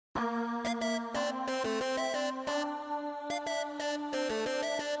Romy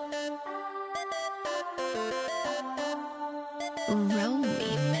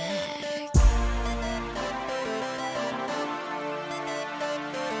Mac.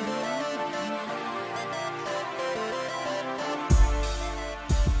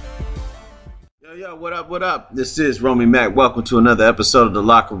 Yo, what up, what up? This is Romy Mac. Welcome to another episode of The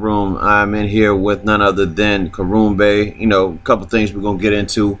Locker Room. I'm in here with none other than Karumbe. You know, a couple things we're going to get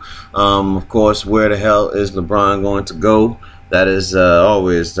into. Of course, where the hell is LeBron going to go? That is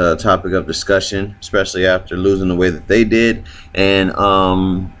always the topic of discussion, especially after losing the way that they did. And,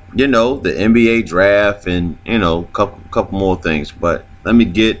 you know, the NBA draft and, you know, a couple more things. But let me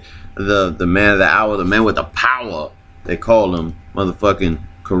get the man of the hour, the man with the power. They call him motherfucking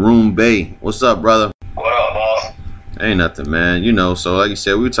Karumbe. What's up, brother? What up, boss? Ain't nothing, man. You know, so like you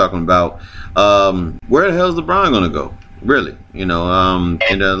said, we were talking about where the hell is LeBron gonna go? Really, you know,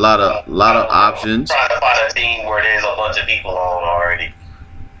 and a lot of options. Trying to find a team where there's a bunch of people on already.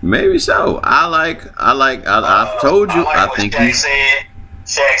 Maybe so. I've told you. I think Shaq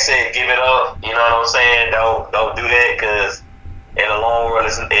said, give it up. You know what I'm saying? Don't do that, because in the long run,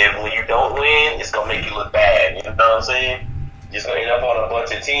 when you don't win, it's gonna make you look bad. You know what I'm saying? Just gonna end up on a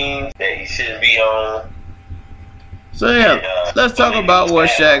bunch of teams that he shouldn't be on. So yeah, let's talk about what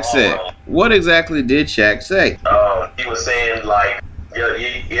Shaq said. What exactly did Shaq say? He was saying like,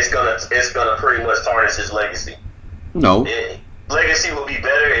 it's gonna pretty much tarnish his legacy. No. Legacy would be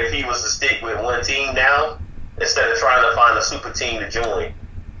better if he was to stick with one team now instead of trying to find a super team to join.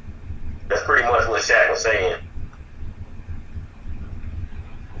 That's pretty much what Shaq was saying.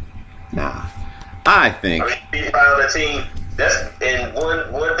 Nah, I think. I mean, he found a team. And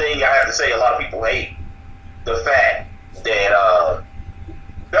one thing I have to say, a lot of people hate the fact that you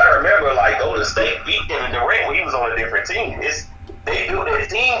gotta remember, like, Golden State beat Kevin Durant when he was on a different team. They built their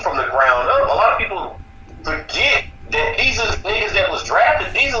team from the ground up. A lot of people forget that these are niggas that was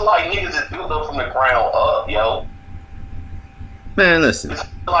drafted. These are like niggas that built up from the ground up, yo. Man, listen.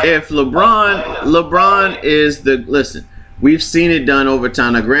 If LeBron is listen, we've seen it done over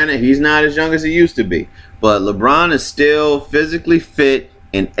time. Now, granted, he's not as young as he used to be, but LeBron is still physically fit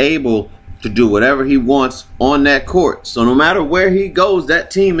and able to do whatever he wants on that court. So no matter where he goes, that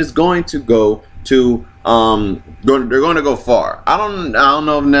team is going to go to they're going to go far. I don't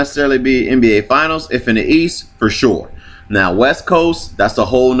know if necessarily be NBA Finals. If in the East, for sure. Now West Coast, that's a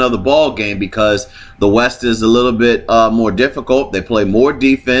whole nother ball game, because the West is a little bit more difficult. They play more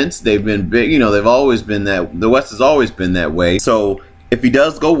defense. They've been big, you know, they've always been that. The West has always been that way. So if he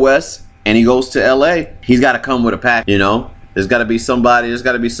does go West and he goes to LA, he's got to come with a pack, you know. There's got to be there's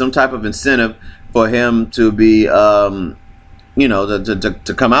got to be some type of incentive for him to be, you know,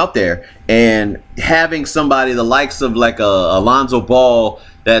 to come out there. And having somebody the likes of like Alonzo Ball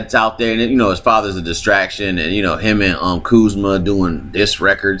that's out there, and, you know, his father's a distraction, and, you know, him and Kuzma doing diss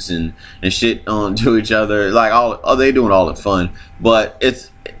records and shit to each other, like they doing all the fun, but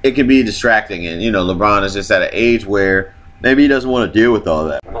it can be distracting. And, you know, LeBron is just at an age where maybe he doesn't want to deal with all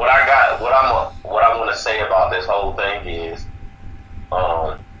that. What I want to say about this whole thing is,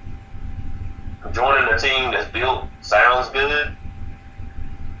 joining a team that's built sounds good,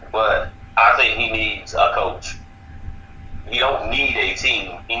 but I think he needs a coach. He don't need a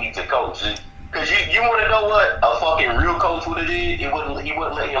team. He needs a coach. Because you want to know what a fucking real coach would have did? He wouldn't let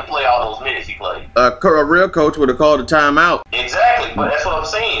him play all those minutes he played. A real coach would have called a timeout. Exactly, but that's what I'm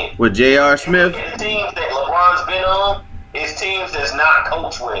saying. With J.R. Smith. The teams that LeBron's been on is teams that's not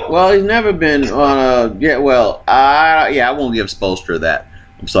coached well. Well, he's never been on a... I won't give Spoelstra that.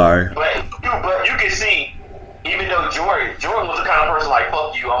 I'm sorry. But you can see, even though Jordan was the kind of person like,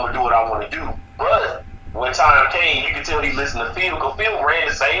 fuck you, I'm going to do what I want to do. But when time came, you could tell he listened to Phil, because Phil ran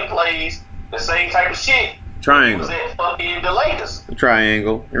the same plays, the same type of shit. Triangle. He was at fucking the Lakers. The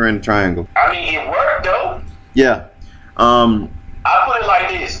triangle. You're in the triangle. I mean, it worked, though. Yeah. I put it like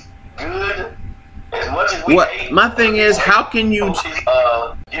this. Good. As much as we hate, my thing is, how can you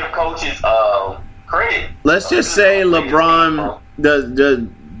give coaches credit? Let's just say LeBron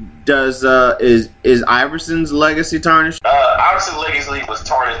is Iverson's legacy tarnished? Iverson's legacy was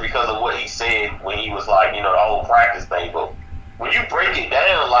tarnished because of what he said when he was like, you know, the whole practice thing. But when you break it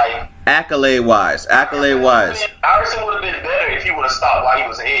down, like accolade wise, Iverson would have been better if he would have stopped while he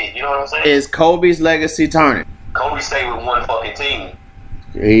was ahead. You know what I'm saying? Is Kobe's legacy tarnished? Kobe stayed with one fucking team.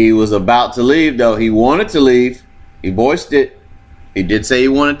 He was about to leave, though. He wanted to leave. He voiced it. He did say he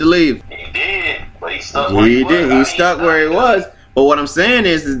wanted to leave. He did, but he stuck where he was. He stuck where he was. But what I'm saying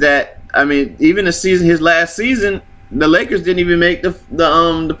is that, I mean, even his last season, the Lakers didn't even make the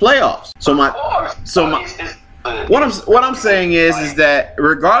playoffs. What I'm saying is that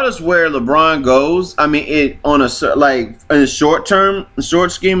regardless where LeBron goes, I mean, it on a like in the short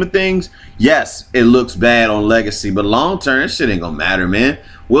scheme of things, yes, it looks bad on legacy, but long term, that shit ain't gonna matter, man.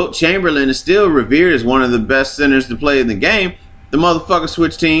 Wilt Chamberlain is still revered as one of the best centers to play in the game. The motherfucker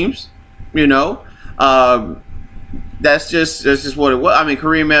switched teams, you know. That's just what it was. I mean,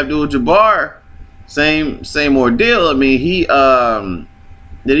 Kareem Abdul-Jabbar, same ordeal. I mean, he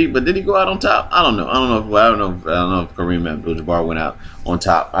did he go out on top? I don't know. I don't know if Kareem Abdul-Jabbar went out on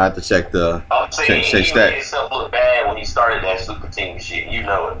top. I have to check the check he made himself look bad when he started that super team shit. You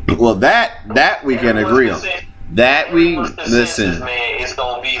know it. Well, that we can agree on. That we listen, man. It's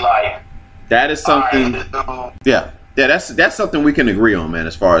gonna be like that is something. Yeah, that's something we can agree on, man.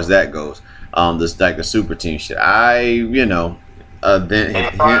 As far as that goes, this like the super team shit. Then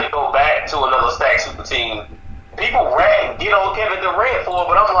and trying to go back to another stack super team. People rant and get on Kevin Durant for it,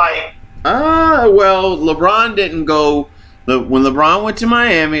 but I'm like, well, LeBron didn't go. When LeBron went to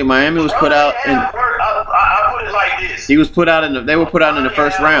Miami was put out. I put it like this: he was put out they were put out in the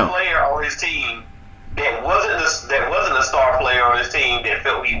first round. A player on his team that wasn't a star player on his team that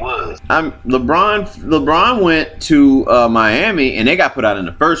felt he was. LeBron went to Miami and they got put out in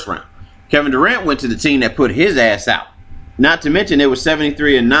the first round. Kevin Durant went to the team that put his ass out. Not to mention they were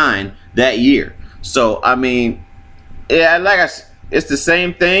 73-9 that year. So I mean, yeah, it's the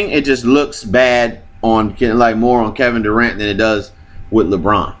same thing. It just looks bad on more on Kevin Durant than it does with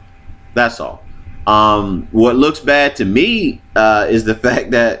LeBron. That's all. What looks bad to me is the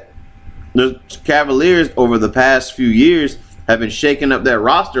fact that the Cavaliers over the past few years have been shaking up that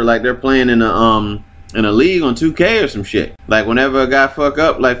roster like they're playing in a league on 2K or some shit. Like whenever a guy fuck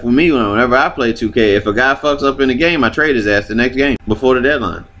up, like for me, whenever I play 2K, if a guy fucks up in the game, I trade his ass the next game before the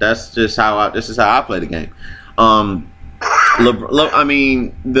deadline. This is how I play the game. I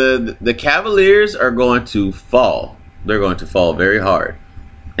mean, the Cavaliers are going to fall. They're going to fall very hard.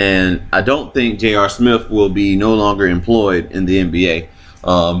 And I don't think J.R. Smith will be no longer employed in the NBA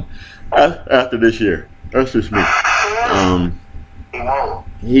after this year. That's just me. He won't.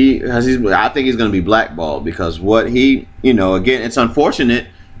 I think he's going to be blackballed because again, it's unfortunate.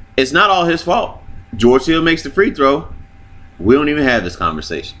 It's not all his fault. George Hill makes the free throw. We don't even have this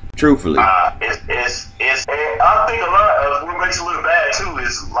conversation. Truthfully. I think a lot of what makes it look bad too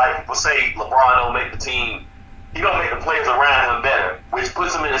is like people say LeBron don't make the team. He don't make the players around him better, which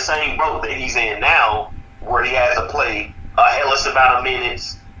puts him in the same boat that he's in now, where he has to play a hellish amount of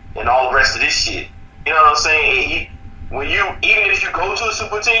minutes and all the rest of this shit. You know what I'm saying? Even if you go to a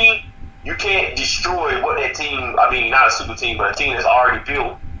super team, you can't destroy what that team. I mean, not a super team, but a team that's already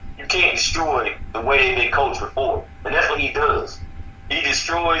built. You can't destroy the way they've been coached before, and that's what he does. He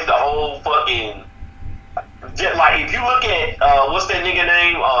destroys the whole fucking. Just like if you look at what's that nigga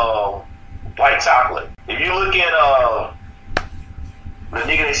name? White Chocolate. If you look at the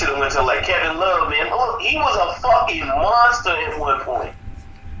nigga that should have went to like Kevin Love, man, look, he was a fucking monster at one point.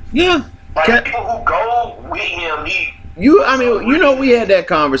 Yeah. Like people who go with him, we had that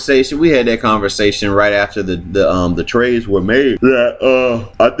conversation. We had that conversation right after the trades were made. That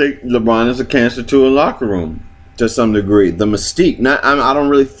I think LeBron is a cancer to a locker room to some degree. The mystique. I don't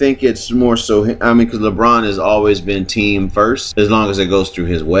really think it's more so. I mean, because LeBron has always been team first as long as it goes through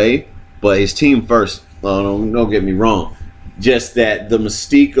his way. But his team first. Don't get me wrong. Just that the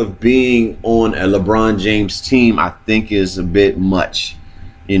mystique of being on a LeBron James team, I think, is a bit much.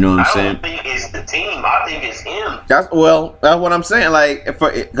 You know what I'm saying? I don't think it's the team. I think it's him. That's what I'm saying. Like,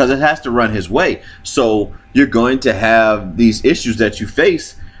 because it has to run his way. So you're going to have these issues that you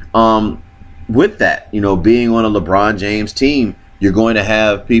face with that. Being on a LeBron James team, you're going to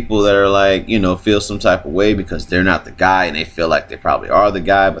have people that are like, feel some type of way because they're not the guy, and they feel like they probably are the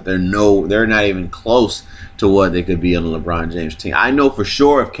guy, but they're not even close to what they could be on a LeBron James team. I know for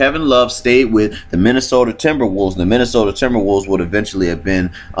sure if Kevin Love stayed with the Minnesota Timberwolves would eventually have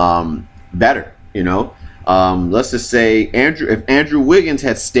been better. Let's just say if Andrew Wiggins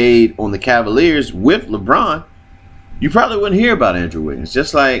had stayed on the Cavaliers with LeBron, you probably wouldn't hear about Andrew Wiggins.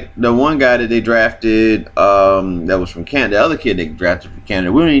 Just like the one guy that they drafted that was from Canada, the other kid they drafted from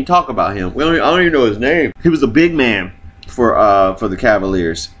Canada. We don't even talk about him. I don't even know his name. He was a big man for the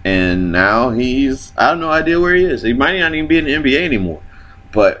Cavaliers, and now I have no idea where he is. He might not even be in the NBA anymore.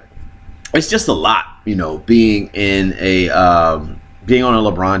 But it's just a lot, being on a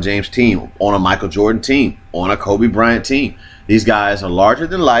LeBron James team, on a Michael Jordan team, on a Kobe Bryant team. These guys are larger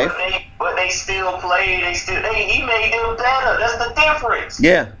than life. But they still play. He made them better. That's the difference.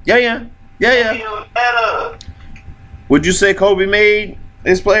 Yeah. He made them better. Would you say Kobe made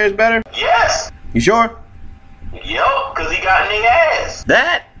his players better? Yes. You sure? Yup, because he got in their ass.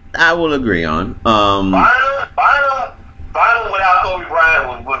 That I will agree on. Bynum without Kobe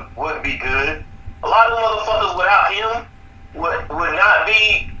Bryant wouldn't be good. A lot of motherfuckers without him would not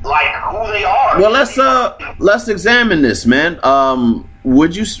be like who they are. Well, let's examine this, man.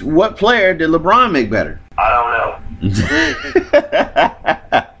 What player did LeBron make better? I don't know.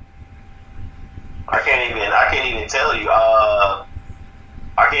 I can't even tell you. I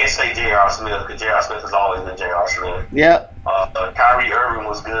can't say J.R. Smith because J.R. Smith has always been J.R. Smith. Yeah. Kyrie Irving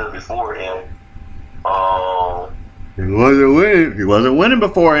was good before him. He wasn't winning. He wasn't winning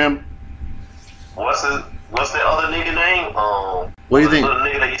before him. What's the other nigga name? What do you think? The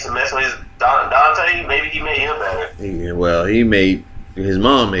nigga that used to mess with his Dante. Maybe he made him better. His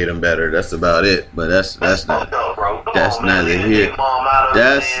mom made him better. That's about it. But that's not. Up, bro. That's on, neither man. here.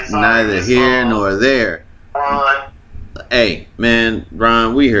 That's neither here nor there. Ron. Hey, man,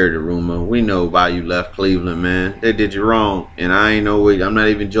 Ron, we heard the rumor. We know why you left Cleveland, man. They did you wrong, and I ain't no way. I'm not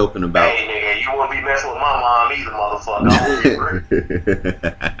even joking about. Hey, nigga, you won't be messing with my mom either,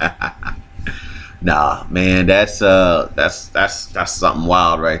 motherfucker. Nah, man, that's something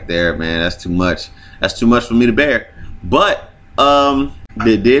wild right there, man. That's too much. That's too much for me to bear. But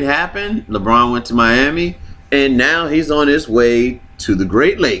it did happen. LeBron went to Miami, and now he's on his way to the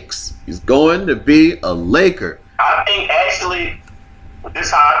Great Lakes. He's going to be a Laker. I think actually, this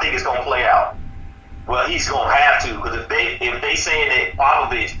is how I think it's gonna play out. Well, he's gonna have to because if they saying that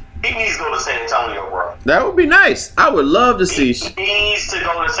Popovich, he needs to go to San Antonio, bro. That would be nice. I would love to see. He needs to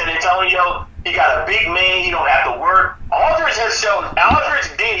go to San Antonio. He got a big man. He don't have to work. Aldridge has shown.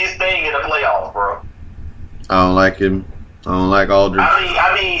 Aldridge did his thing in the playoffs, bro. I don't like him. I don't like Aldridge.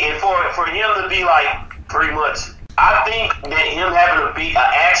 I mean, and for him to be like pretty much. I think that him having an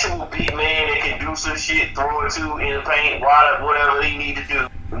actual big man that can do some shit, throw it to in the paint, whatever he need to do,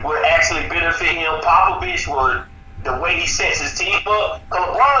 would actually benefit him. Popovich would, the way he sets his team up, because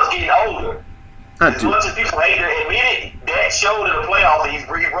LeBron's getting older. As much as people hate to admit it, that showed in the playoffs that he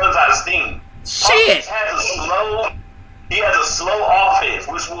runs out of steam. Shit. He has a slow offense,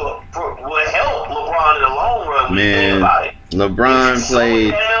 which will help LeBron in the long run when you think about it. LeBron played.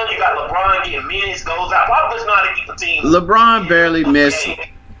 You got LeBron getting minutes, goes out. Popovich not to keep the team. LeBron barely missed.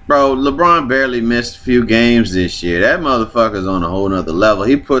 Bro, LeBron barely missed a few games this year. That motherfucker's on a whole nother level.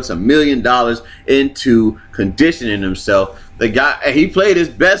 He puts $1 million into conditioning himself. The guy, he played his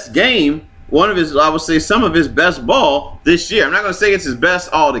best game. I would say some of his best ball this year. I'm not going to say it's his best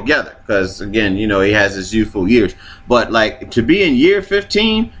altogether because, again, he has his youthful years. But, like, to be in year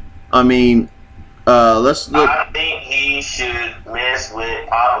 15, I mean, let's look. I think he should mess with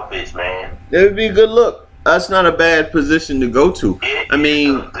Popovich, man. It would be a good look. That's not a bad position to go to. I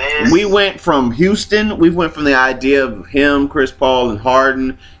mean, we went from Houston. We went from the idea of him, Chris Paul, and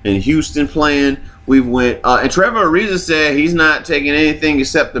Harden in Houston playing. We went, and Trevor Ariza said he's not taking anything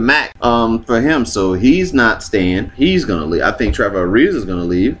except the max for him, so he's not staying. He's gonna leave. I think Trevor Ariza is gonna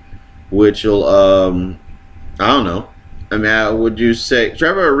leave, which will, I don't know. I mean, would you say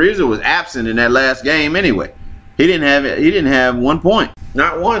Trevor Ariza was absent in that last game anyway? He didn't have it. He didn't have 1 point,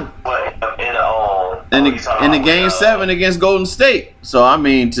 not one. But in the game 7 against Golden State. So I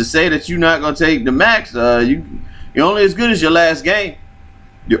mean, to say that you're not gonna take the max, you're only as good as your last game.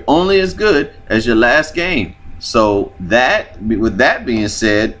 You're only as good as your last game. So with that being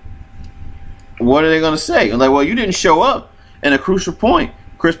said, what are they going to say? Like, well, you didn't show up in a crucial point.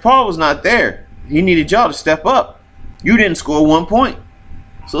 Chris Paul was not there. He needed y'all to step up. You didn't score 1 point.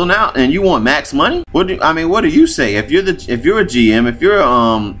 So now, and you want max money? What do you say? If you're a GM, if you're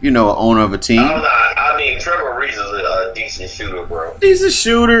an owner of a team. I mean, Trevor Ariza's a decent shooter, bro. He's a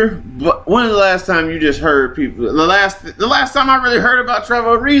shooter, but when was the last time you just heard people? The last time I really heard about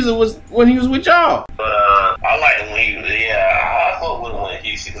Trevor Ariza was when he was with y'all. But I like him when I fuck with him in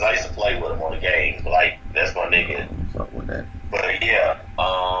Houston because I used to play with him on the games. Like, that's my nigga. Fuck with that. But yeah,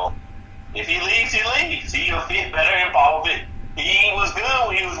 if he leaves, he leaves. He'll fit better in Popovich. He was good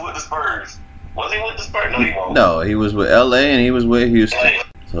when he was with the Spurs. Was he with the Spurs? No, he won't. No, he was with LA and he was with Houston.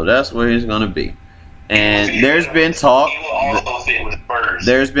 So that's where he's gonna be. And there's been talk. He will also fit with the Spurs.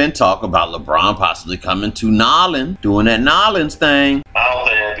 There's been talk about LeBron possibly coming to Nolan, doing that Nolans thing. I don't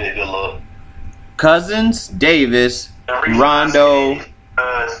think that'd be a good look. Cousins, Davis, Rondo.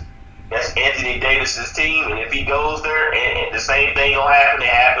 That's Anthony Davis's team, and if he goes there, and the same thing gonna happen that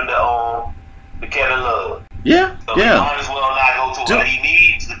happened to Kevin Love. Yeah, so he might as well not go to what he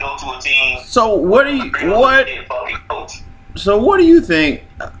needs to go to a team. So what do you think?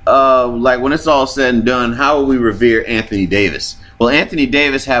 Like when it's all said and done, how will we revere Anthony Davis? Will Anthony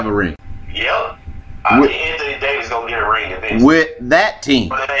Davis have a ring? Yep. I think Anthony Davis gonna get a ring eventually. With that team.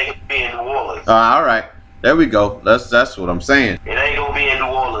 But it ain't gonna be in New Orleans. All right. There we go. That's what I'm saying. It ain't gonna be in New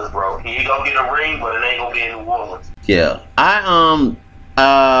Orleans He gonna get a ring, but it ain't gonna be in New Orleans.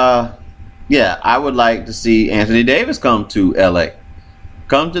 Yeah, I would like to see Anthony Davis come to LA.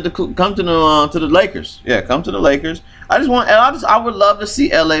 Come to the Lakers. Yeah, come to the Lakers. I would love to see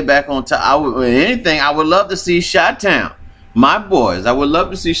LA back on top. I would love to see Chi-Town, my boys. I would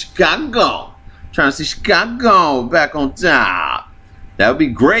love to see Chicago. Trying to see Chicago back on top. That would be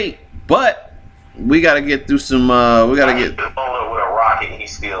great. But we got to get through some. We got to get. With a rocket,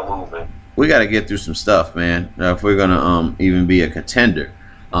 he's still moving. We got to get through some stuff, man. If we're gonna even be a contender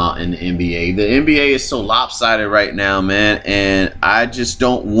in the NBA. The NBA is so lopsided right now, man, and I just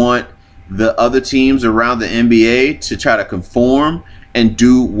don't want the other teams around the NBA to try to conform and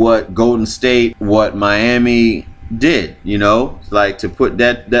do what Golden State, what Miami did, you know, like to put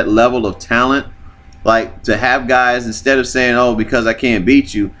that level of talent, like to have guys, instead of saying, oh, because I can't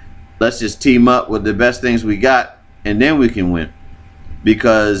beat you, let's just team up with the best things we got and then we can win.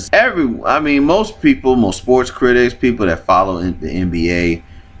 Because most people, most sports critics, people that follow the NBA,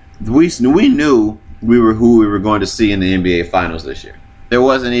 we knew who we were going to see in the NBA Finals this year. There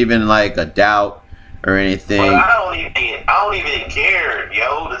wasn't even like a doubt or anything. But I don't even care,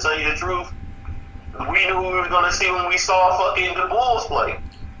 yo. To tell you the truth, we knew who we were going to see when we saw fucking the Bulls play.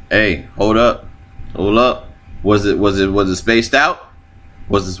 Hey, hold up. Was it spaced out?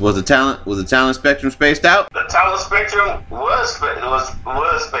 Was the talent spectrum spaced out? The talent spectrum was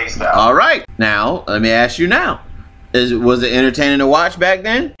spaced out. All right. Now let me ask you now. Was it entertaining to watch back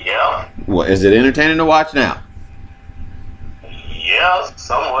then? Yeah. What is it entertaining to watch now? Yeah,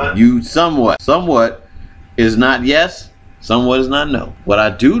 somewhat. Somewhat is not yes. Somewhat is not no. What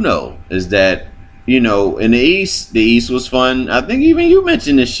I do know is that, you know, in the East was fun. I think even you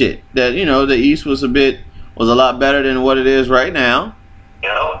mentioned this shit, that, you know, the East was a lot better than what it is right now.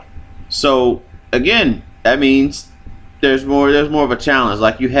 Yeah. So again, that means there's more of a challenge.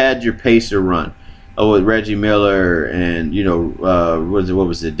 Like you had your pacer run. With Reggie Miller and, you know, what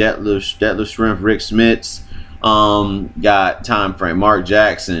was it? Detlef Schrempf, Rick Smits, got time frame, Mark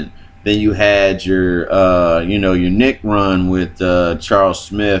Jackson. Then you had your Knick run with Charles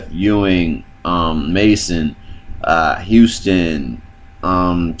Smith, Ewing, Mason, Houston,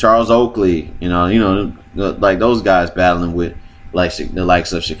 Charles Oakley. You know, like those guys battling with like the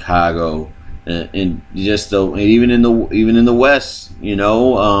likes of Chicago. And just even in the West, you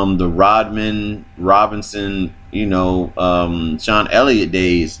know, the Rodman, Robinson, you know, Sean Elliott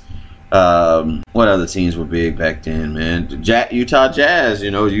days. What other teams were big back then, man? Utah Jazz, you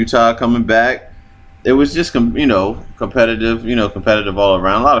know, Utah coming back. It was just competitive all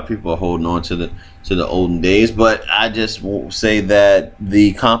around. A lot of people are holding on to the olden days, but I just will say that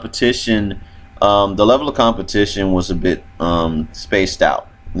the competition, the level of competition was a bit spaced out.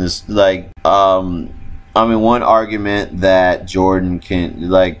 It's like, one argument that Jordan can,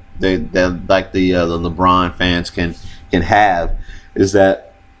 like, the LeBron fans can have is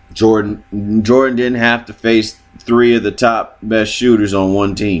that Jordan didn't have to face three of the top best shooters on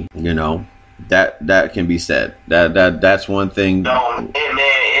one team. You know, that can be said. That's one thing. The whole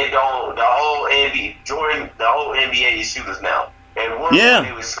NBA is shooters now. And one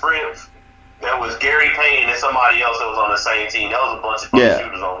it was Scrimps. There was Gary Payne and somebody else that was on the same team. That was a bunch of fucking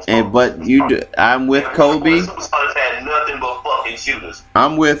shooters on the team. I'm with Kobe. Superstars had nothing but fucking shooters.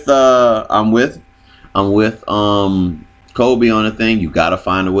 I'm with Kobe on the thing. You gotta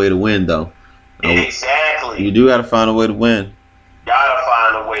find a way to win, though. Exactly. You do gotta find a way to win. Gotta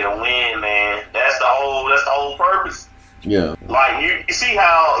find a way to win, man. That's the whole purpose. Yeah. Like you see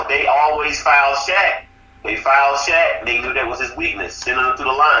how they always foul Shaq. They fouled Shaq. They knew that was his weakness, sending him through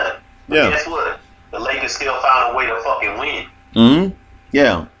the line. Yeah. Guess what? The Lakers still found a way to fucking win. Mm-hmm.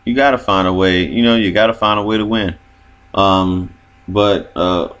 Yeah. You got to find a way. You know, you got to find a way to win. We got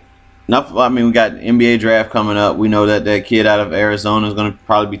NBA draft coming up. We know that kid out of Arizona is going to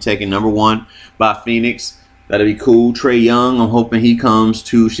probably be taken number 1 by Phoenix. That'll be cool. Trae Young, I'm hoping he comes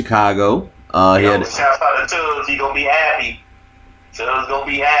to Chicago. Shouts out to Tubbs. He going to be happy. Tubbs going to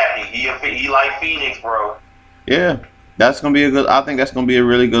be happy. He like Phoenix, bro. Yeah. I think that's gonna be a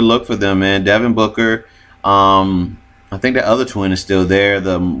really good look for them, man. Devin Booker. I think the other twin is still there.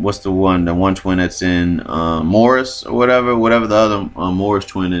 What's the one? The one twin that's in Morris or whatever the other Morris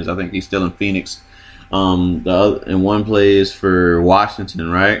twin is. I think he's still in Phoenix. One plays for Washington,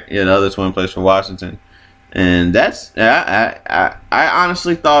 right? Yeah, the other twin plays for Washington. And that's I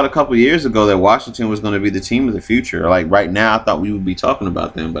honestly thought a couple years ago that Washington was going to be the team of the future. Like right now, I thought we would be talking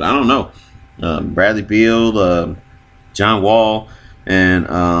about them, but I don't know. Bradley Beal. John Wall, and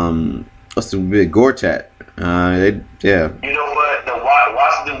what's the big Gortat? Yeah. You know what? The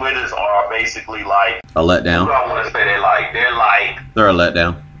Washington Wizards are basically like a letdown. I want to say they're a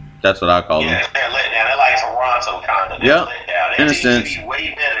letdown. That's what I call them. Yeah, they're let down. They're like Toronto kind of. They're Yep. let down. In a They sense. need to be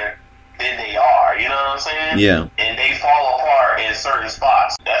way better than they are. You know what I'm saying? Yeah. And they fall apart in certain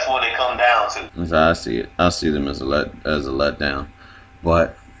spots. That's what it come down to. That's how I see it. I see them as a letdown.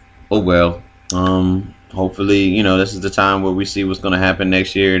 But oh well. Hopefully, you know, this is the time where we see what's going to happen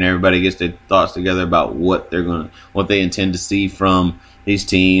next year, and everybody gets their thoughts together about what they intend to see from these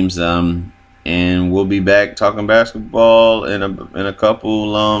teams. And we'll be back talking basketball in a couple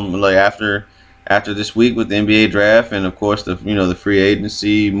like after this week with the NBA draft, and of course the free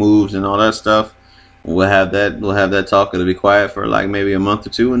agency moves and all that stuff. We'll have that talk. It'll be quiet for like maybe a month or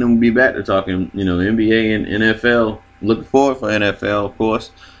two, and then we'll be back to talking NBA and NFL. Looking forward for NFL, of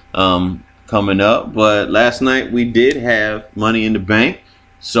course. Coming up, but last night we did have Money in the Bank,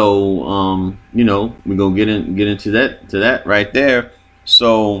 so we're gonna get into that right there.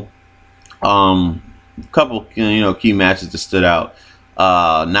 So, couple key matches that stood out.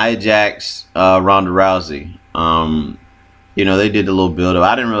 Nia Jax, Ronda Rousey. They did a little build up.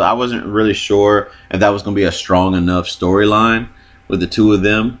 I wasn't really sure if that was gonna be a strong enough storyline with the two of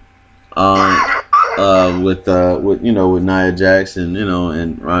them. With Nia Jax and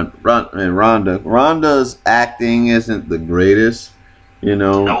Ronda. Ronda's acting isn't the greatest,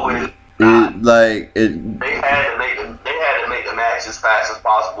 No, it's They had to make the match as fast as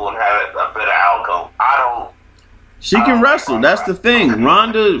possible and have it a better outcome. She can wrestle. That's the thing.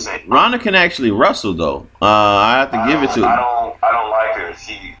 Ronda can actually wrestle though. I have to give it to her. I don't like her.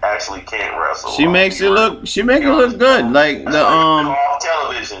 She actually can't wrestle. She make it look good. Like off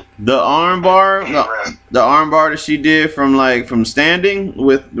television. the arm bar that she did from standing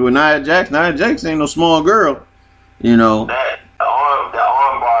with Nia Jax. Nia Jax ain't no small girl. That the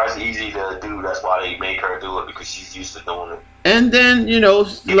arm bar is easy to do. That's why they make her do it, because she's used to doing it. And then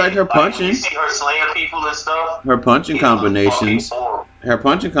like her punching. You see her slaying people and stuff. Her punching combinations.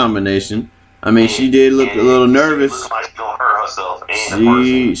 I mean, she did look a little nervous. She like she's gonna hurt herself.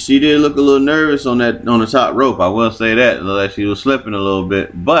 And She did look a little nervous on the top rope. I will say that. It looked like she was slipping a little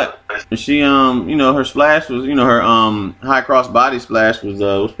bit, but she her splash was her high cross body splash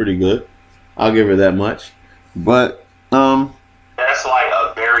was pretty good. I'll give her that much. But that's like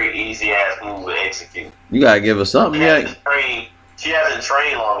a very easy ass move to execute. you gotta give her something. She hasn't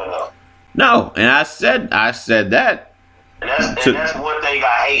trained long enough. No, and I said that. And that's one thing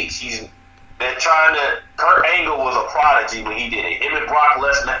I hate. They're trying to. Kurt Angle was a prodigy when he did it. Him and Brock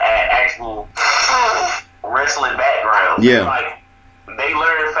Lesnar had actual wrestling backgrounds. Yeah. Like they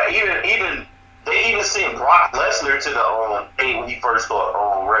learned. They even sent Brock Lesnar to the thing when he first started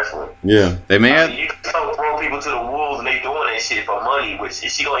wrestling. Yeah, they may have. You don't throw people to the wolves and they doing that shit for money. Which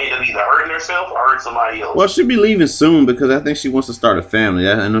is she gonna end up either hurting herself or hurt somebody else? Well, she'll be leaving soon because I think she wants to start a family.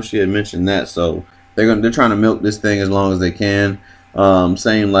 I know she had mentioned that, so they're trying to milk this thing as long as they can.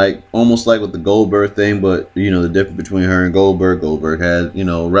 Same almost like with the Goldberg thing, but the difference between her and Goldberg had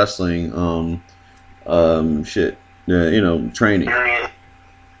wrestling training.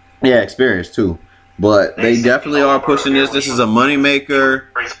 Yeah, experience too. But they definitely are pushing this. This is a moneymaker.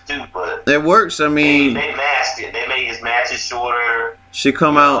 It works. I mean, they masked it. They made his matches shorter. She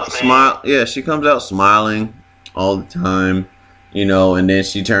comes out smiling all the time. And then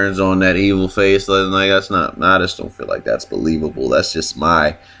she turns on that evil face. Like that's not. I just don't feel like that's believable. That's just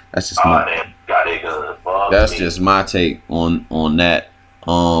my take on that.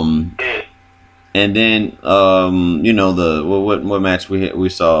 And then what match we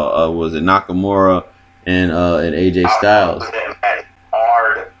saw was it Nakamura and AJ Styles.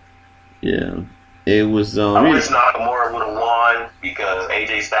 Hard. Yeah, it was. I wish Nakamura would have won because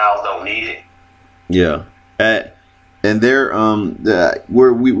AJ Styles don't need it. Yeah, and they're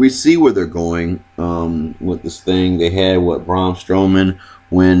where we see where they're going with this thing. They had Braun Strowman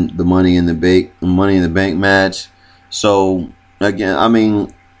win the Money in the Bank match. So again, I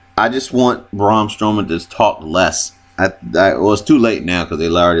mean, I just want Braun Strowman to talk less. It's too late now because they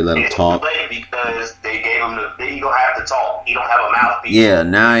already let him talk. It's too late because they gave him he don't have to talk. He don't have a mouthpiece. Yeah,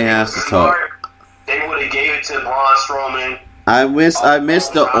 now he has to talk. They would have gave it to Braun Strowman. I miss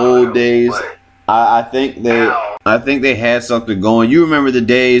the old days. I think they had something going. You remember the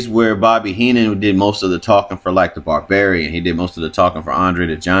days where Bobby Heenan did most of the talking for the Barbarian. He did most of the talking for Andre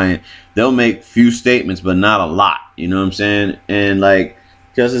the Giant. They'll make few statements, but not a lot. You know what I'm saying? And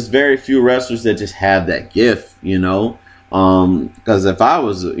because there's very few wrestlers that just have that gift. Because if I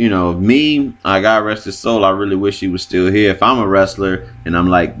was, me, God rest his soul, I really wish he was still here. If I'm a wrestler and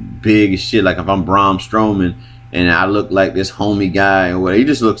I'm big as shit, if I'm Braun Strowman and I look like this homie guy or whatever, he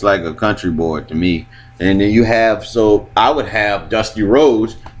just looks like a country boy to me. And then I would have Dusty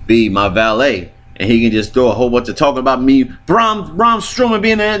Rhodes be my valet, and he can just throw a whole bunch of talking about me, Braun Strowman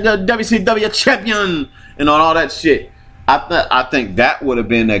being the WCW champion and all that shit. I think that would have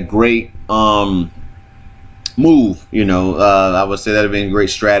been a great move. You know, I would say that would have been a great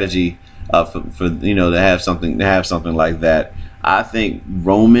strategy for you know, to have something like that. I think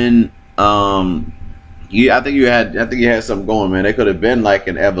Roman. I think you had something going, man. They could have been like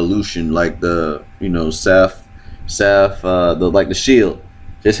an evolution, like the, you know, Seth, like the Shield.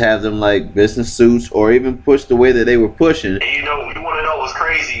 Just have them like business suits, or even push the way that they were pushing. And you know, you want to know what's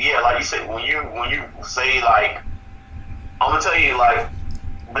crazy? Yeah, like you said, when you say like, I'm gonna tell you, like,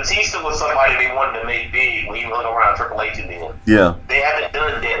 Batista was somebody they wanted to make big when he hung around Triple H and them. Yeah. They haven't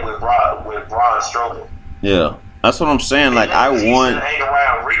done that with Braun Strowman. Yeah, that's what I'm saying. Like, I want to hang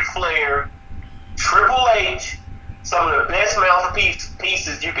around Ric Flair, Triple H, some of the best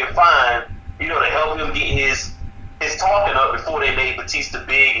mouthpieces you can find, you know, to help him get his talking up before they made Batista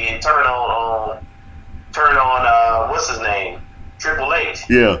big and turn on what's his name, Triple H.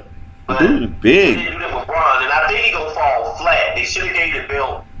 Yeah, but dude, big. They didn't do that with Braun, and I think he gonna fall flat. They should have gave the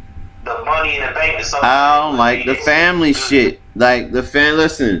belt, the Money in the Bank, to something. I don't like the family shit. Like the fan.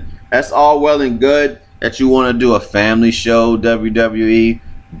 Listen, that's all well and good that you want to do a family show, WWE,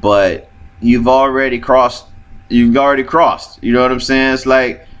 but you've already crossed. You know what I'm saying? It's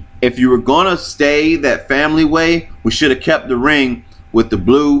like, if you were gonna stay that family way, we should have kept the ring with the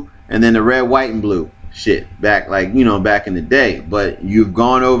blue and then the red, white, and blue shit back, like, you know, back in the day. But you've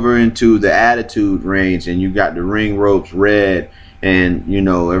gone over into the attitude range, and you got the ring ropes red, and, you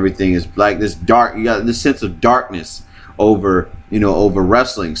know, everything is like this dark. You got this sense of darkness over, you know, over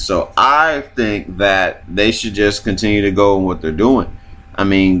wrestling. So I think that they should just continue to go in what they're doing. I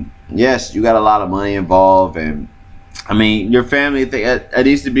mean, yes, you got a lot of money involved, and I mean, your family thing, it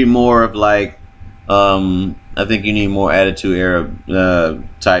needs to be more of like, I think you need more Attitude Era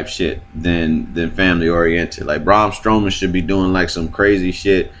type shit than family oriented. Like, Braun Strowman should be doing like some crazy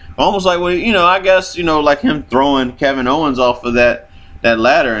shit, almost like what, you know, I guess, you know, like him throwing Kevin Owens off of that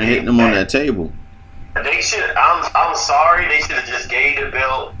ladder and hitting him on that table. They should. I'm sorry. They should have just gave the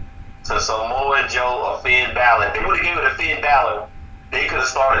belt to Samoa Joe or Finn Balor. If they would have given it to Finn Balor, they could have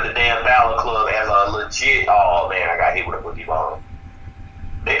started the damn Balor Club as a legit. Oh man, I got hit with a boogie bomb.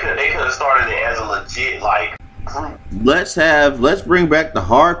 They could have started it as a legit like group. Let's bring back the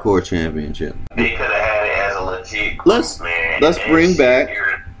Hardcore Championship. They could have had it as a legit group, Let's bring back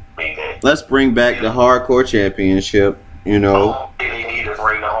the Hardcore Championship. You know, I don't think they need to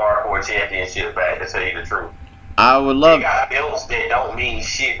bring the Hardcore Championship back, to tell you the truth. I would love. They got belts that don't mean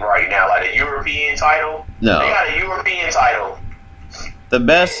shit right now, like a European title. No, they got a European title. The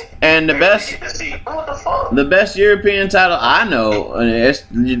best European title I know,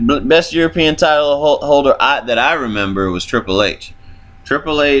 the best European title holder that I remember was Triple H.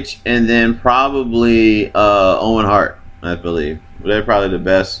 And then probably Owen Hart, I believe. They're probably the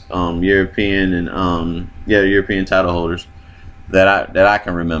best European and European title holders that I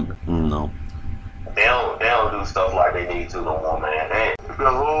can remember. I don't know. They don't do stuff like they need to no more, man.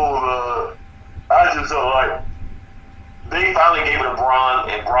 The whole I just don't like. They finally gave it to Braun,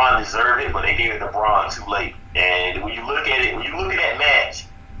 and Braun deserved it, but they gave it to Braun too late. And when you look at that match,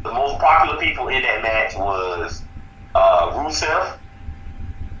 the most popular people in that match was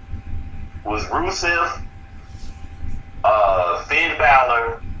Rusev, Finn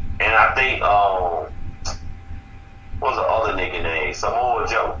Balor, and I think what was the other nigga name? Samoa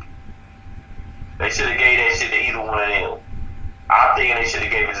Joe. They should have gave that shit to either one of them. I'm thinking they should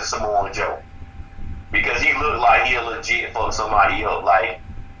have gave it to Samoa Joe, because he looked like he legit fuck somebody up. Like,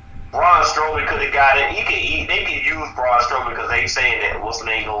 Braun Strowman could have got it. They could use Braun Strowman because they saying that Wilson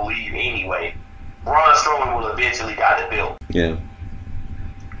ain't gonna leave anyway. Braun Strowman will eventually got the belt. Yeah.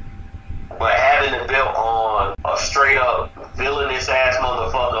 But having the belt on a straight up villainous ass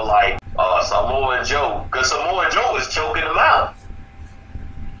motherfucker like Samoa Joe, because Samoa Joe is choking him out.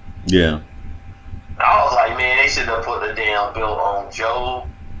 Yeah. I was like, man, they should have put the damn belt on Joe.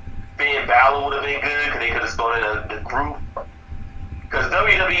 Finn Balor would have been good because they could have started the group. Because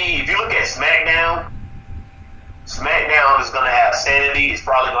WWE, if you look at SmackDown is going to have Sanity. It's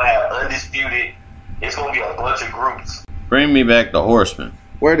probably going to have Undisputed. It's going to be a bunch of groups. Bring me back the Horsemen.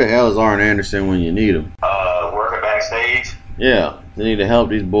 Where the hell is Arn Anderson when you need him? Working backstage. Yeah, they need to help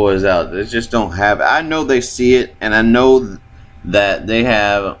these boys out. They just don't have it. I know they see it, and I know that they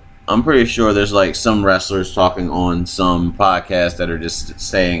have. I'm pretty sure there's like some wrestlers talking on some podcasts that are just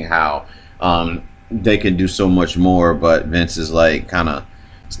saying how they can do so much more, but Vince is like kind of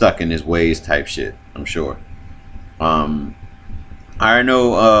stuck in his ways type shit, I'm sure. I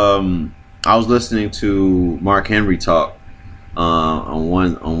know I was listening to Mark Henry talk on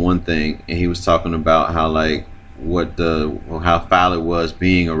one thing, and he was talking about how like how foul it was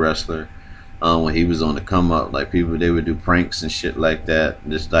being a wrestler. When he was on the come up, like people, they would do pranks and shit like that,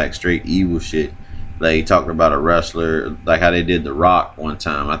 just like straight evil shit. Like he talked about a wrestler, like how they did The Rock one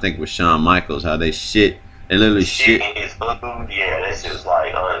time. I think with Shawn Michaels, how they literally shit. Yeah, that's just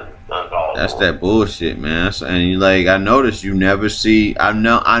like uncalled. That's that bullshit, man. And you like, I noticed you never see. I've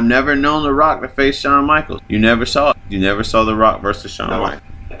never known The Rock to face Shawn Michaels. You never saw it. You never saw The Rock versus Shawn Michaels.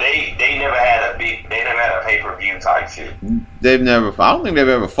 They never had a pay-per-view type shit. I don't think they've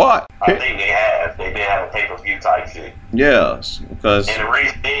ever fought. I think they have. They did have a pay-per-view type shit. Yes, because. And the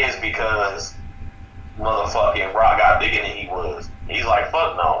reason is because motherfucking Rock got bigger than he was. He's like,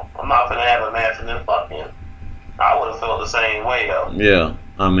 fuck no, I'm not gonna have a match and then fuck him. I would have felt the same way though. Yeah,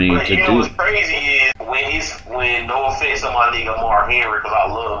 I mean, but you know what's crazy is when no offense to my nigga Mark Henry, because I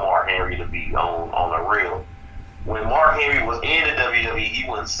love Mark Henry to be on the real. When Mark Henry was in the WWE, he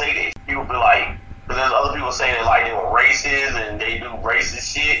wouldn't say that. He would be like, because there's other people saying that like they were racist and they do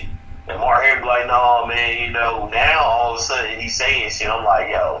racist shit. And Mark Henry be like, no, man, you know, now all of a sudden he's saying shit. I'm like,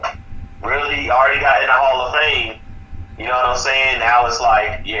 yo, really? He already got in the Hall of Fame. You know what I'm saying? Now it's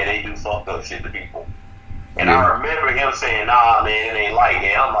like, yeah, they do fucked up shit to people. And I remember him saying, nah, man, it ain't like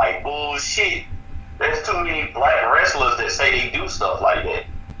that. I'm like, bullshit. There's too many black wrestlers that say they do stuff like that.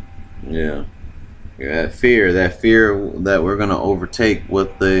 Yeah. That fear that we're gonna overtake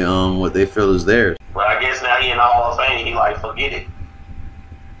what they feel is theirs. But I guess now he in the Hall of Fame, he like, forget it.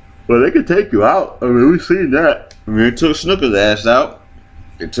 Well, they could take you out. I mean, we've seen that. I mean, it took Snooker's ass out.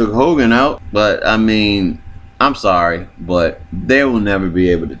 It took Hogan out. But I mean, I'm sorry, but they will never be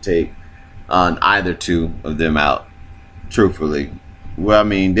able to take either two of them out. Truthfully, well, I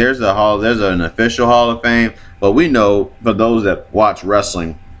mean, there's an official Hall of Fame, but we know, for those that watch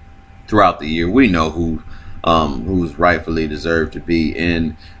wrestling throughout the year, we know who's rightfully deserved to be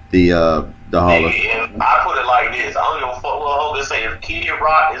in the Hall of Fame. I put it like this: I don't give a fuck what Hogan say. If Kid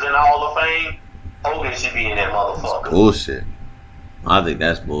Rock is in the Hall of Fame, Hogan should be in that motherfucker. That's bullshit. I think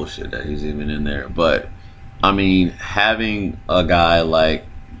that's bullshit that he's even in there. But I mean, having a guy like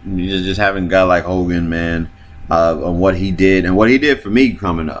having a guy like Hogan, man, on what he did and what he did for me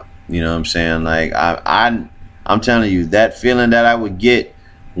coming up. You know what I'm saying? Like I'm telling you, that feeling that I would get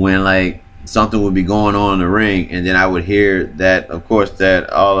when like something would be going on in the ring, and then I would hear that, of course,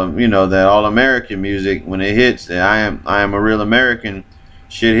 that all American music when it hits, that I am a real American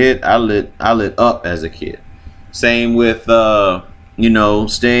shit hit. I lit up as a kid. Same with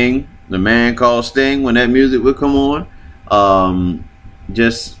Sting, the Man Called Sting, when that music would come on.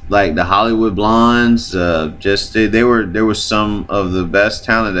 Just like the Hollywood Blondes, there were some of the best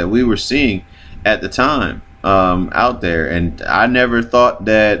talent that we were seeing at the time out there, and I never thought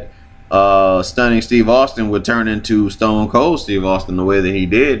that Stunning Steve Austin would turn into Stone Cold Steve Austin the way that he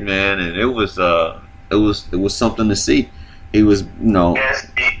did, man. And it was something to see. He was,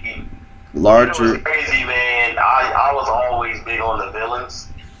 larger. It was crazy, man. I was always big on the villains.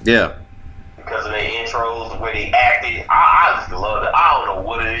 Yeah. Because of their intros, the way they acted. I just love it. I don't know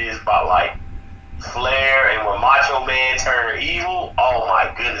what it is about like Flair, and when Macho Man turned evil, oh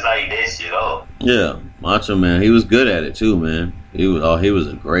my goodness, I eat that shit up. Yeah, Macho Man, he was good at it too, man. He was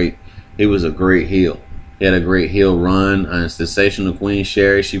a great heel. He had a great heel run. And Sensational Queen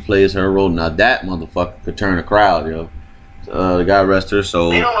Sherry, she plays her role. Now that motherfucker could turn a crowd, yo. God rest her soul.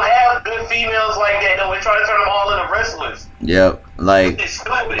 They don't have good females like that though. They try to turn them all into wrestlers. Yep, like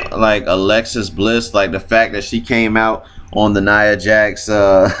Alexis Bliss, like the fact that she came out on the Nia Jax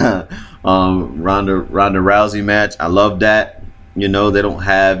Ronda Rousey match. I love that. They don't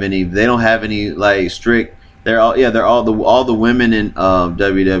have any like strict. They're all the women in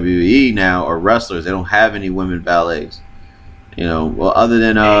WWE now are wrestlers. They don't have any women valets. Well, other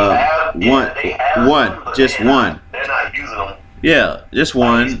than one. They're not using them. Yeah, just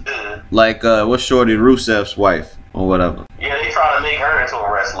one. Like what's Shorty Rusev's wife or whatever. Yeah, they try to make her into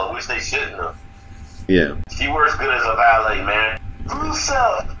a wrestler, which they shouldn't have. Yeah. She works good as a valet, man.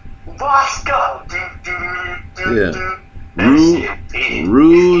 Rusev, Vasco. Yeah.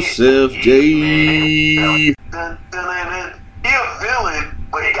 Rusev J. He a villain,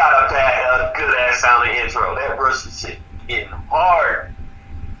 but he got a good ass sounding intro. That Russian shit getting hard.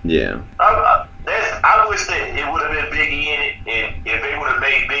 Yeah. I wish that it would have been Big E in it, and if they would have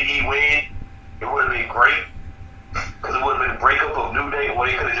made Big E win, it would have been great. Because it would have been a breakup of New Day, where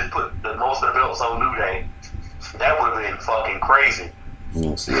they could have just put most of the belts on New Day. That would have been fucking crazy.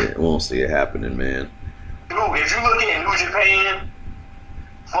 Won't see it happening, man. Dude, if you look at New Japan,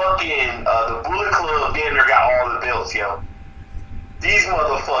 fucking the Bullet Club damn near got all the belts, yo. These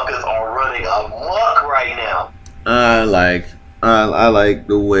motherfuckers are running amok right now. I like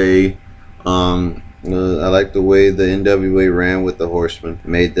the way I like the way the NWA ran with the Horsemen.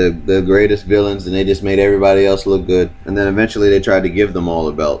 Made the greatest villains, and they just made everybody else look good. And then eventually they tried to give them all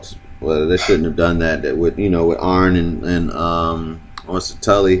the belts. Well, they shouldn't have done that. That with with Arn and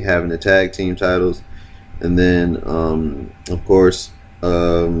Tully having the tag team titles, and then of course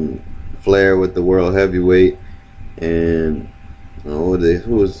Flair with the World Heavyweight, and who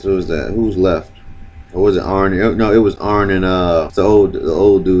was that? Who's left? Or was it Arn? No, it was Arn and the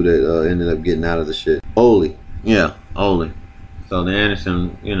old dude that ended up getting out of the shit. Ole. Yeah, Ole. So the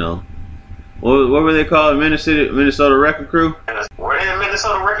Anderson, what were they called? Minnesota Wrecking Crew? Were they the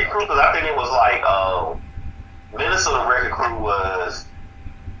Minnesota Wrecking Crew? Because I think it was like Minnesota Wrecking Crew was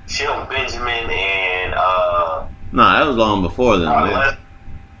Shelton Benjamin and Nah, that was long before then.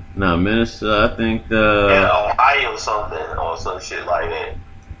 No, Minnesota. I think Ohio something or some shit like that.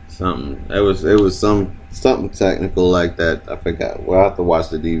 Something. It was something technical like that. I forgot. Well, I have to watch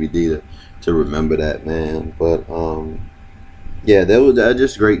the DVD to remember that, man. But yeah, they were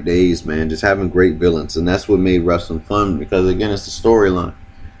just great days, man. Just having great villains, and that's what made wrestling fun. Because again, it's the storyline.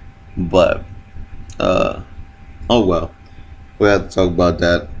 But oh well, we have to talk about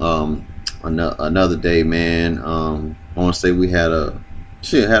that another day, man. I want to say we had a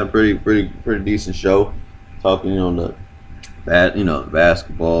pretty decent show, talking on the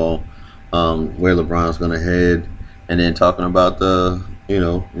basketball, where LeBron's gonna head, and then talking about the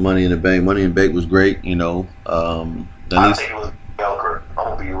Money in the Bank. Money in the Bank was great. I think it was mediocre. I'm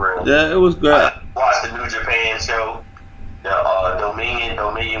gonna be real. Yeah, it was great. I watched the New Japan show. The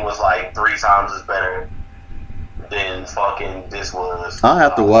Dominion was like 3 times as better than fucking this was. I'll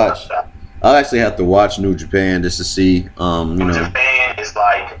have to watch. I'll actually have to watch New Japan just to see. New Japan is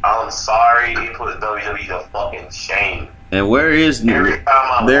like, I'm sorry, it put WWE to fucking shame. And where is every time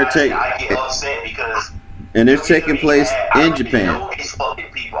I get upset because and it's taking place in Japan. I know these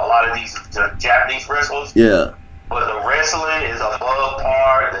fucking people, a lot of these Japanese wrestlers. Yeah. But the wrestling is above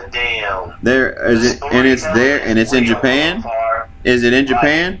par. The damn. It's in Japan. Is it in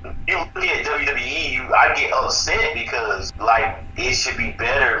Japan? You look at WWE, I get upset because like it should be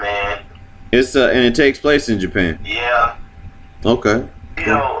better, man. It's and it takes place in Japan. Yeah. Okay.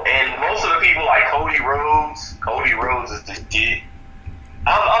 And most of the people like Cody Rhodes is the shit.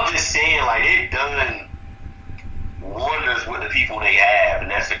 I'm just saying, like, it done wonders with the people they have, and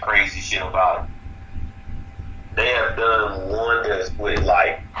that's the crazy shit about it. They have done wonders with,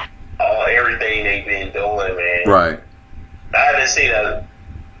 like, everything they've been doing, man. Right. I haven't seen a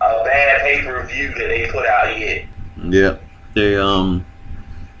bad pay-per-view that they put out yet. Yeah. They,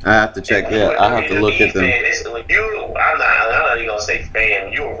 I have to check. Yeah, I have to look at them. I'm not even gonna say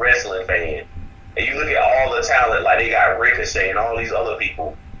fan. You're a wrestling fan, and you look at all the talent. Like they got Ricochet and all these other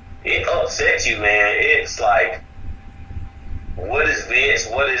people. It upsets you, man. It's like, what is this?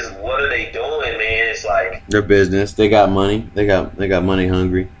 What are they doing, man? It's like their business. They got money. They got money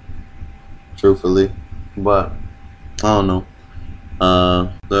hungry. Truthfully, but I don't know.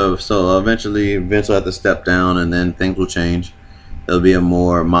 So eventually Vince will have to step down, and then things will change. There'll be a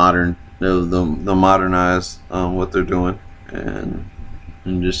more modern. They'll modernize what they're doing, and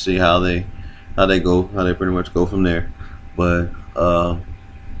just see how they pretty much go from there. But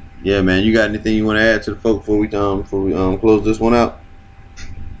yeah, man, you got anything you want to add to the folk before we close this one out?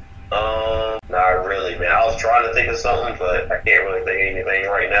 Not really, man. I was trying to think of something, but I can't really think of anything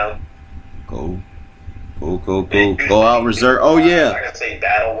right now. Go out reserve. Oh yeah. I can say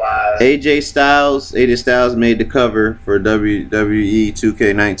battle wise. AJ Styles made the cover for WWE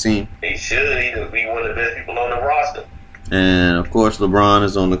 2K19. He should either be one of the best people on the roster. And of course LeBron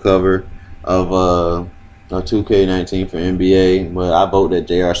is on the cover of 2K19 for NBA. But I vote that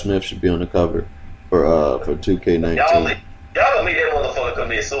J.R. Smith should be on the cover for 2K19. Y'all make that motherfucker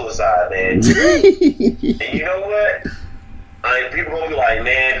commit suicide, man. And you know what? People gonna be like,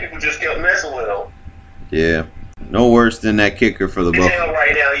 man, people just kept messing with him. Yeah, no worse than that kicker for the Buffalo.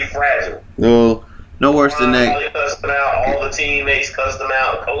 Right now, he's fragile. No worse than that. Probably cussed him out. All the teammates cussed him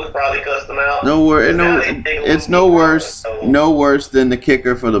out. Coach probably cussed him out. It's no worse than the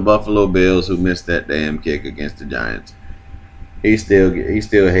kicker for the Buffalo Bills who missed that damn kick against the Giants. He still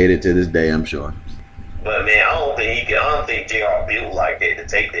hated to this day, I'm sure. But man, I don't think JR built like that to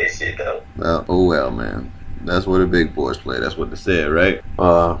take that shit though. Well, man, that's where the big boys play. That's what they said, right?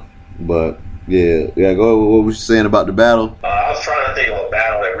 But. Yeah. Go. What was you saying about the battle? I was trying to think of a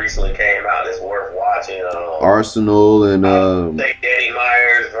battle that recently came out that's worth watching. Arsenal and I think Eddie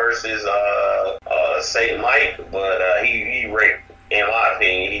Myers versus Saint Mike, but he in my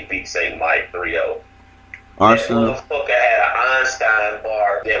opinion, he beat Saint Mike 3-0. Arsenal. That motherfucker had an Einstein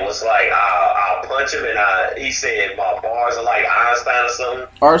bar that was like, I'll punch him, and he said my bars are like Einstein or something.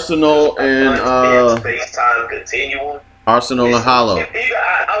 Arsenal and space-time continuum. Arsenal and Hollow. I'm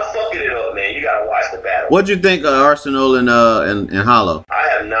fucking it up, man. You gotta watch the battle. What'd you think of Arsenal and Hollow? I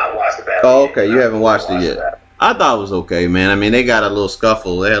have not watched the battle. Oh, okay. You haven't watched it yet. I thought it was okay, man. I mean, they got a little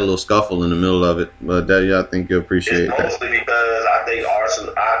scuffle. They had a little scuffle in the middle of it, but I think you'll appreciate it's that. Mostly because I think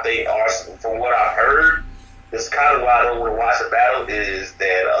Arsenal, from what I've heard, this is kind of why I don't want to watch the battle, is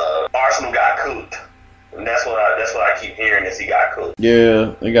that Arsenal got cooked. And that's what I keep hearing, is he got cooked.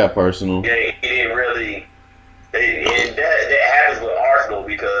 Yeah, it got personal. Yeah, he didn't really. And that happens with Arsenal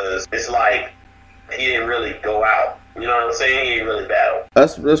because it's like he didn't really go out. You know what I'm saying? He didn't really battle.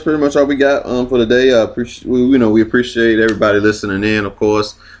 That's pretty much all we got for today. We appreciate everybody listening in, of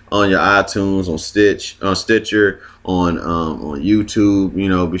course, on your iTunes, on Stitcher, on YouTube. You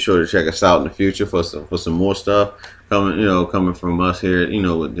know, be sure to check us out in the future for some more stuff coming from us here. You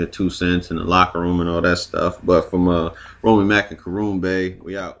know, with the 2 cents in the locker room and all that stuff. But from Romy Mac and Karoon Bay,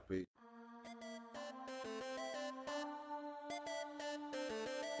 we out. Peace.